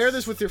world. Share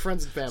this with your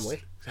friends and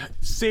family.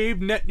 Save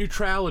net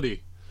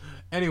neutrality.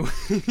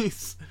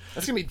 Anyways.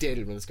 That's going to be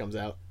dated when this comes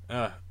out.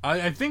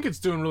 I think it's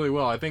doing really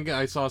well. I think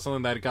I saw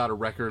something that got a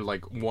record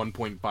like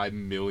 1.5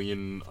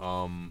 million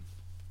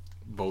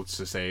votes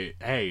to say,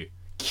 hey,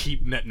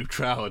 keep net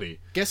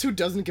neutrality. Guess who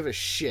doesn't give a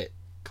shit?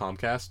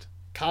 Comcast?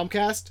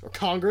 Comcast or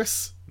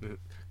Congress? Come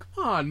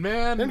on,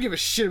 man. They don't give a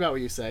shit about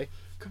what you say.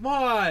 Come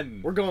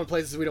on. We're going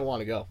places we don't want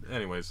to go.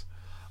 Anyways,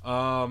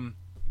 what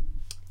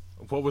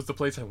was the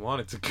place I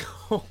wanted to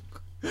go?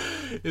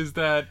 Is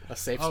that a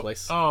safe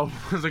place? Oh,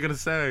 what was I gonna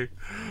say?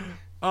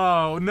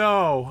 Oh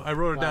no, I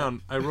wrote it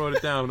down. I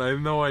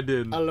know I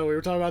did. I don't know. We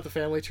were talking about the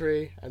family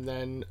tree, and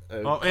then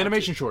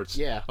animation shorts.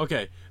 Yeah.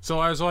 Okay, so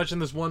I was watching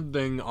this one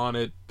thing on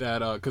it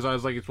that because I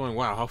was like exploring.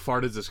 Wow, how far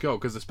does this go?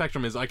 Because the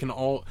spectrum is I can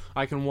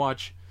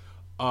watch.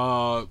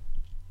 The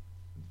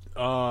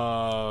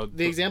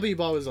example you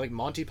bought was like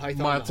Monty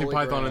Python.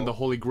 And the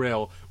Holy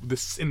Grail.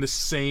 This in the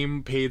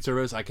same paid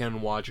service, I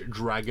can watch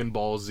Dragon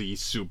Ball Z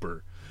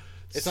Super.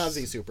 It's not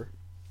Z Super.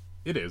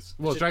 It is.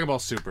 Well, it's Dragon Ball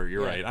Super.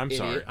 You're right.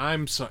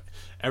 I'm sorry.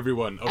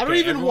 Everyone. Okay, I don't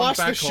even watch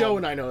the show,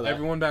 and I know that.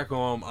 Everyone back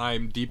home,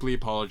 I'm deeply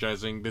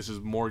apologizing. This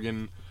is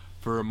Morgan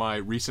for my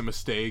recent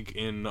mistake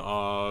in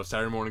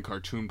Saturday Morning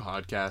Cartoon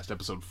Podcast,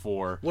 episode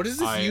 4. What is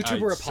this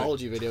YouTuber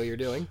apology video you're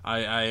doing?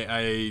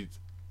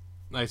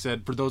 I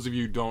said, for those of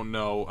you who don't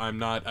know,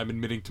 I'm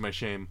admitting to my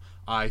shame.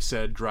 I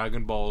said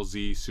Dragon Ball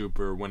Z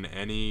Super when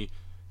any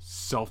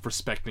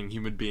self-respecting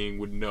human being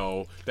would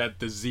know that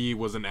the Z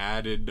was an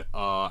added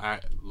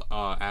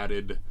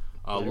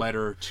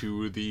letter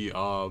to the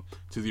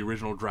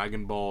original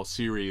Dragon Ball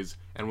series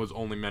and was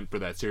only meant for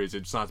that series.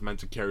 It's not meant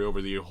to carry over.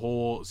 The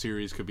whole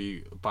series could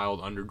be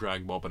filed under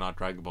Dragon Ball, but not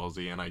Dragon Ball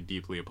Z, and I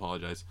deeply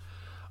apologize.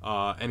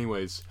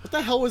 Anyways. What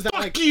the hell was that?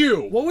 Fuck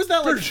you! What was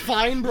that, like,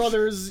 Fine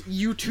Brothers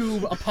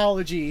YouTube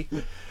apology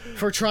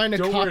for trying to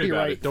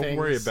copyright things? Don't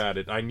worry about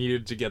it. I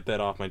needed to get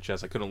that off my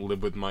chest. I couldn't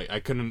live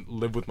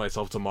with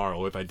myself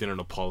tomorrow if I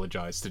didn't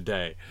apologize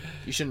today.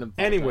 You shouldn't have.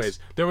 Anyways,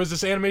 there was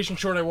this animation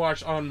short I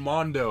watched on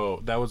Mondo.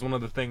 That was one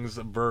of the things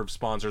Verve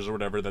sponsors or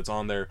whatever that's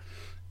on there.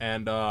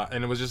 And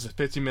it was just a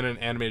 15-minute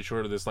animated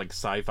short of this like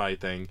sci-fi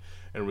thing,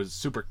 and it was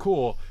super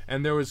cool.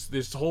 And there was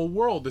this whole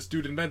world this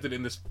dude invented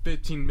in this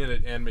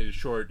 15-minute animated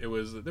short. There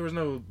was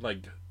no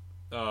like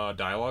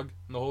dialogue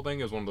in the whole thing.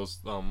 It was one of those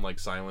like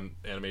silent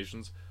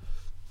animations,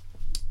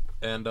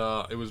 and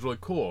it was really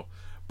cool.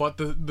 But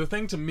the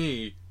thing to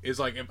me is,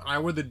 like, if I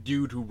were the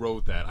dude who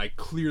wrote that, I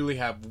clearly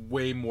have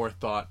way more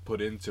thought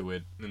put into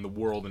it, in the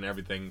world and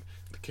everything,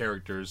 the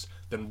characters,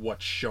 than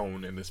what's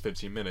shown in this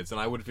 15 minutes, and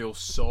I would feel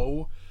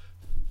so.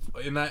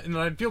 And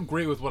I'd feel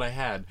great with what I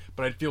had,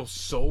 but I'd feel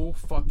so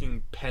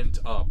fucking pent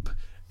up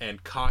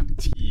and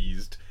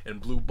cock-teased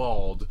and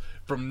blue-balled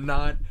from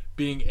not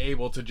being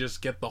able to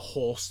just get the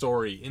whole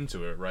story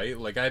into it, right?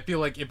 Like, I feel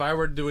like if I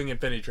were doing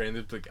Infinity Train,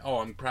 it's like, oh,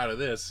 I'm proud of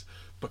this,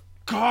 but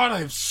God, I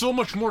have so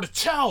much more to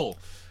tell!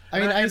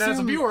 I mean, as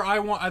a viewer,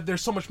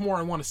 there's so much more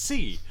I want to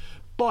see,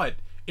 but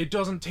it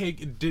doesn't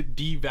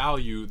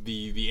devalue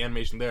the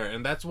animation there,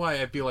 and that's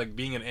why I feel like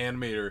being an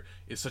animator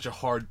is such a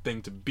hard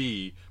thing to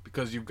be,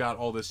 because you've got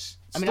all this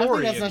story. I think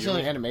that's not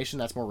necessarily animation,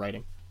 that's more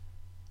writing.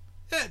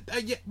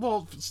 Yeah,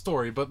 well,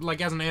 story, but like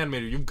as an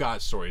animator, you've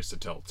got stories to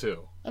tell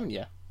too. I mean,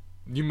 yeah.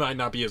 You might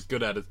not be as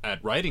good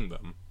at writing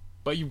them,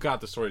 but you've got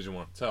the stories you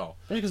want to tell.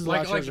 Because a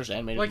lot of shows are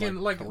animated.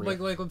 Like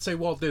let's say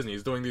Walt Disney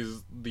is doing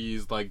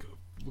these like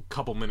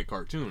couple minute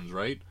cartoons,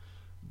 right?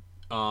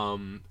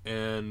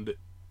 And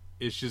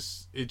it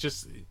just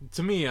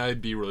to me,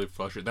 I'd be really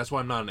frustrated. That's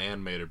why I'm not an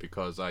animator,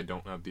 because I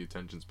don't have the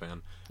attention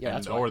span,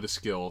 that's why. or the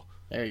skill.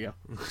 There you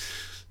go.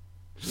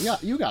 Yeah,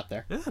 you got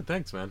there. Yeah,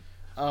 thanks, man.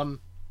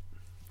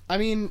 I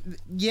mean,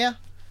 yeah.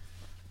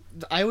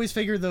 I always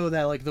figure though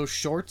that like those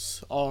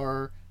shorts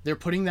they're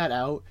putting that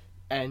out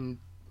and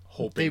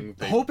Hoping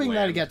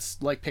that it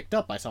gets like picked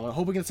up by someone,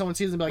 hoping that someone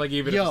sees it and be like,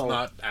 even yo, if it's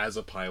not as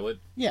a pilot.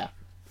 Yeah.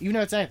 Even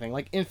though it's anything.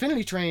 Like,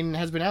 Infinity Train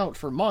has been out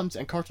for months,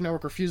 and Cartoon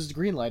Network refuses to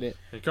greenlight it.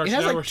 And Cartoon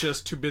Network's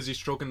just too busy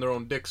stroking their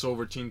own dicks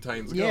over Teen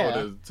Titans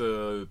Go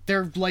to...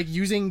 They're, like,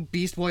 using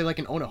Beast Boy like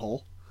an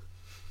Onahole.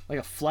 Like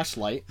a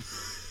fleshlight.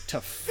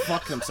 To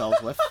fuck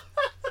themselves with.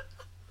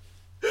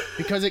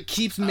 Because it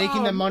keeps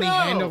making them money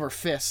hand over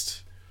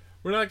fist.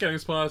 We're not getting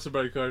sponsored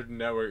by Cartoon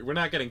Network. We're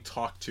not getting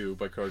talked to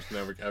by Cartoon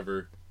Network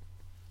ever.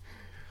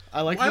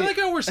 I like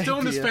how we're still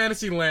in this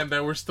fantasy land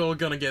that we're still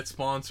gonna get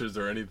sponsors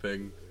or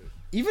anything.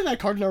 Even that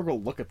Cartoon Network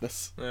will look at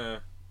this. Yeah.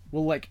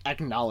 We'll, like,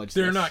 acknowledge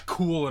They're this. not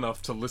cool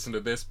enough to listen to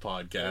this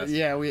podcast.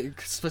 Yeah, we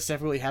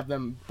specifically have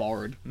them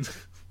barred.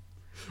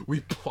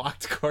 We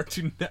blocked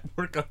Cartoon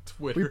Network on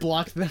Twitter. We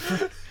blocked them.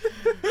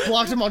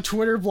 Blocked them on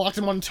Twitter, blocked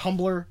them on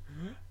Tumblr,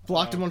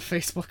 blocked them on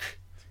Facebook.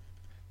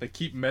 They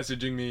keep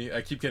messaging me.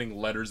 I keep getting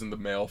letters in the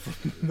mail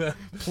from them.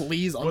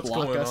 Please unblock What's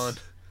going us. on?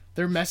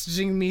 They're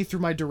messaging me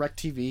through my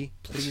DirecTV.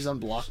 Please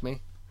unblock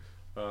me.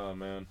 Oh,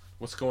 man.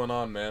 What's going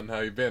on, man? How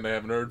you been? I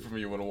haven't heard from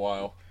you in a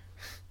while.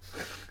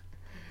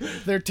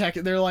 They're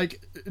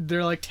like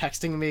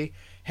texting me,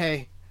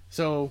 "Hey,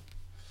 so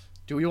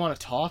do we want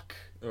to talk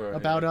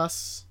about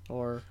us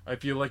or?" I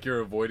feel like you're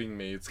avoiding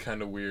me. It's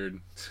kind of weird.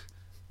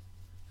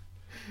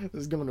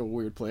 This is going to a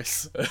weird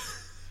place.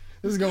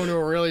 This is going to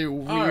a really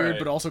weird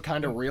but also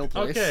kind of real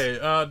place. Okay,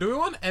 do we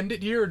want to end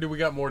it here, or do we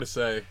got more to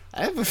say?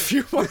 I have a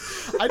few more.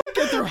 I didn't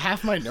get through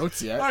half my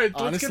notes yet. All right,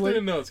 honestly, let's get through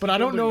the notes. But I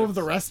don't know if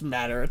the rest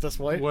matter at this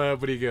point. Well,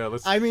 what do you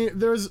got? I mean,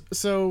 there's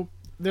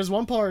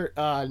one part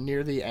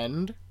near the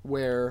end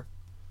where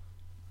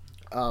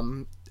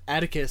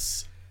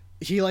Atticus,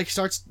 he like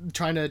starts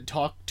trying to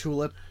talk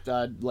Tulip,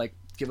 like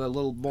give a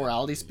little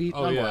morality speech.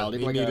 Oh, not yeah, morality,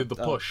 he but like needed the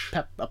push.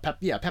 Pep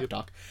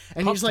talk.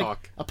 And Pup he's like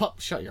talk. a pup.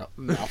 Shut your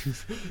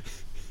mouth.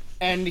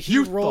 And he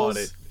You rolls.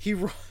 thought it.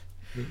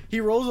 He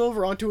rolls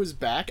over onto his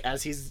back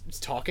as he's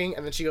talking,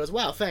 and then she goes,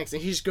 "Wow, thanks."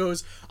 And he just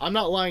goes, "I'm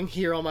not lying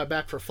here on my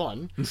back for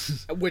fun,"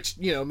 which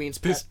means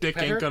This dick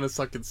pet her. ain't gonna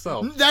suck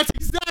itself. That's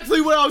exactly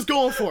what I was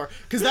going for,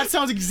 because that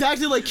sounds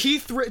exactly like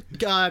Keith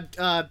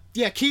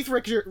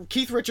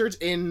Richards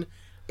in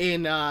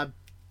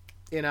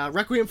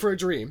Requiem for a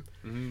Dream.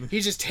 Mm-hmm.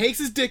 He just takes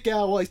his dick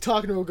out while he's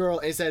talking to a girl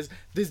and says,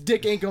 "This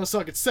dick ain't gonna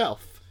suck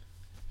itself."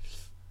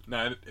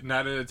 9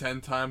 out of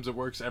 10 times it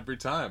works every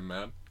time,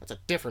 man. That's a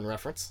different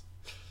reference.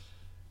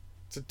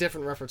 It's a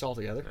different reference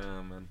altogether.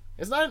 Oh, man.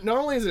 It's not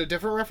only is it a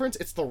different reference,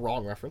 it's the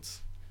wrong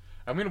reference.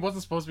 I mean, it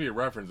wasn't supposed to be a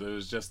reference. It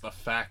was just the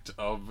fact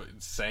of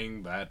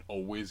saying that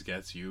always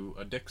gets you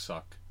a dick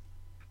suck.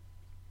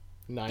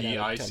 9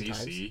 out of 10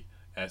 times.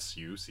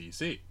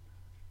 DICCSUCC.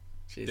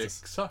 Jesus.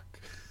 Dick suck.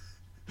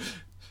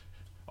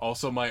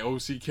 Also, my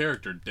OC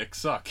character, Dick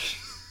Suck.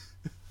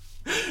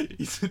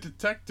 He's a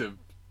detective.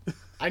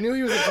 I knew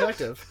he was a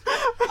detective.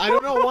 I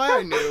don't know why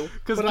I knew,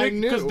 but I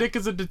knew. Because Dick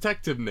is a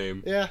detective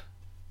name. Yeah.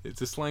 It's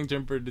a slang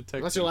term for a detective.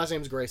 Unless your last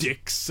name's Grace.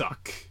 Dick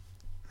Suck.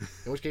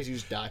 In which case you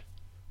just die.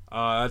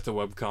 That's a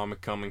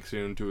webcomic coming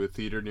soon to a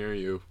theater near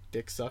you.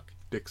 Dick Suck.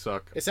 Dick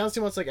Suck. It sounds too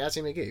much like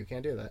Assy McGee. You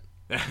can't do that.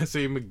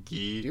 Say Do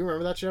McGee. you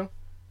remember that show?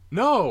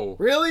 No.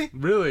 Really?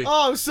 Really?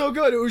 Oh, it was so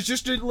good. It was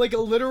just a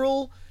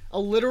literal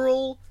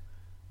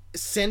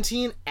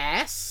sentient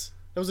ass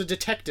that was a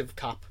detective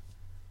cop.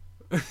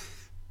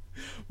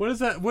 What is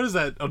that? What is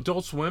that?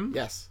 Adult Swim?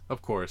 Yes.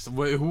 Of course.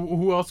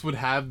 Who else would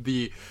have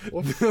the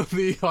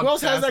the Who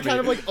else has that audacity? kind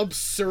of like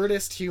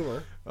absurdist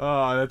humor?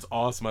 Oh, that's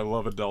awesome. I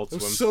love Adult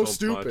Swim was so so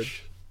stupid.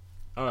 much.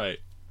 All right.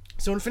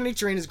 So Infinity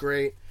Train is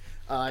great.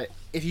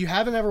 If you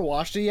haven't ever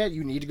watched it yet,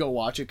 you need to go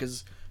watch it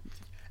because,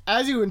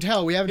 as you can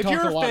tell, we haven't If talked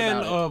you're a a lot fan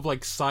about it. of like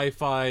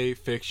sci-fi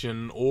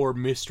fiction or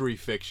mystery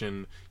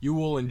fiction, you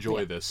will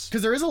enjoy this.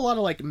 Because there is a lot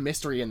of like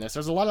mystery in this.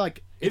 There's a lot of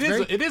like It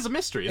is a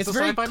mystery. It's a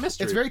sci-fi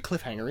mystery. It's very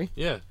cliffhangery,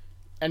 yeah.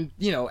 and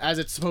as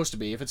it's supposed to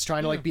be. If it's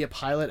trying to like be a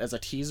pilot as a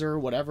teaser,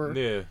 whatever.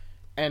 Yeah.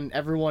 And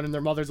everyone and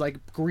their mother's like,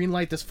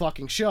 greenlight this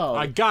fucking show.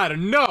 I gotta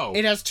know.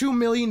 It has 2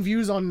 million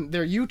views on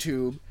their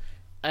YouTube,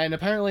 and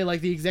apparently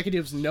like the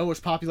executives know it's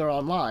popular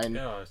online.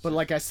 Yeah, it's but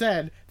like I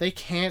said, they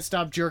can't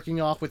stop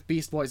jerking off with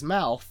Beast Boy's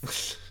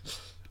mouth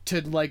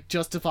to like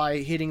justify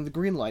hitting the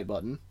green light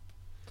button.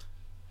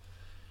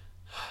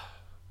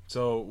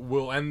 So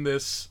we'll end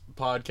this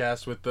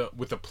podcast with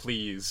a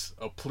please,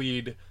 a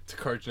plead to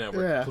Cartoon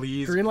Network. Yeah.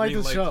 Please Greenlight the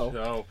greenlight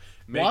show.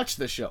 Watch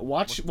this show.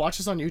 Watch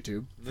this on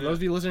YouTube. For those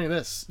of you listening to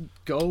this,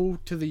 go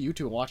to the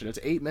YouTube and watch it. It's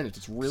 8 minutes.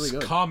 It's really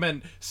good.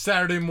 Comment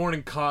Saturday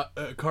morning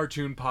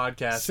cartoon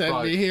podcast.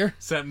 Send me here.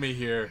 Send me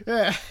here.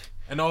 Yeah.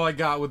 And all I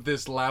got with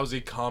this lousy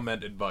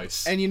comment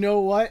advice. And you know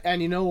what?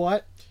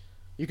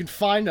 You can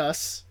find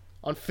us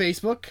on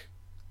Facebook,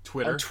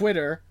 Twitter. on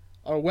Twitter,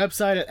 our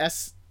website at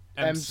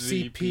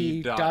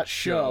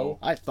smcp.show.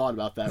 I thought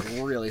about that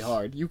really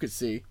hard. You could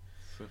see.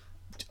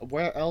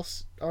 Where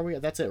else are we?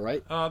 That's it,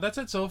 right? That's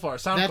it so far.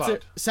 SoundCloud. That's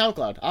it.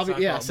 SoundCloud.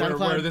 Yeah, SoundCloud.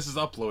 Where this is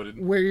uploaded.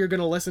 Where you're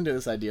gonna listen to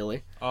this,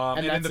 ideally.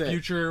 And in the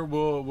future,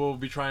 we'll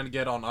be trying to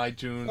get on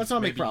iTunes. Let's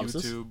not make maybe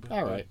promises. YouTube.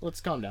 All right,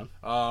 let's calm down.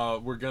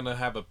 We're gonna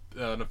have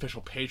an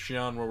official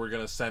Patreon where we're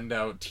gonna send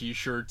out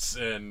T-shirts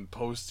and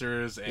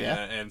posters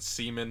and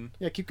semen.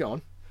 Yeah, keep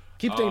going.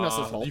 Keep digging us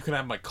this hole. You can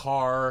have my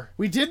car.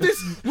 We did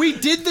this. We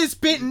did this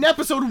bit in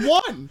episode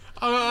 1.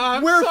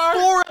 I'm We're sorry.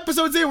 4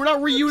 episodes in. We're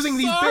not reusing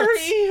these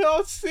bits.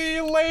 I'll see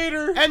you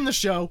later. End the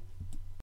show.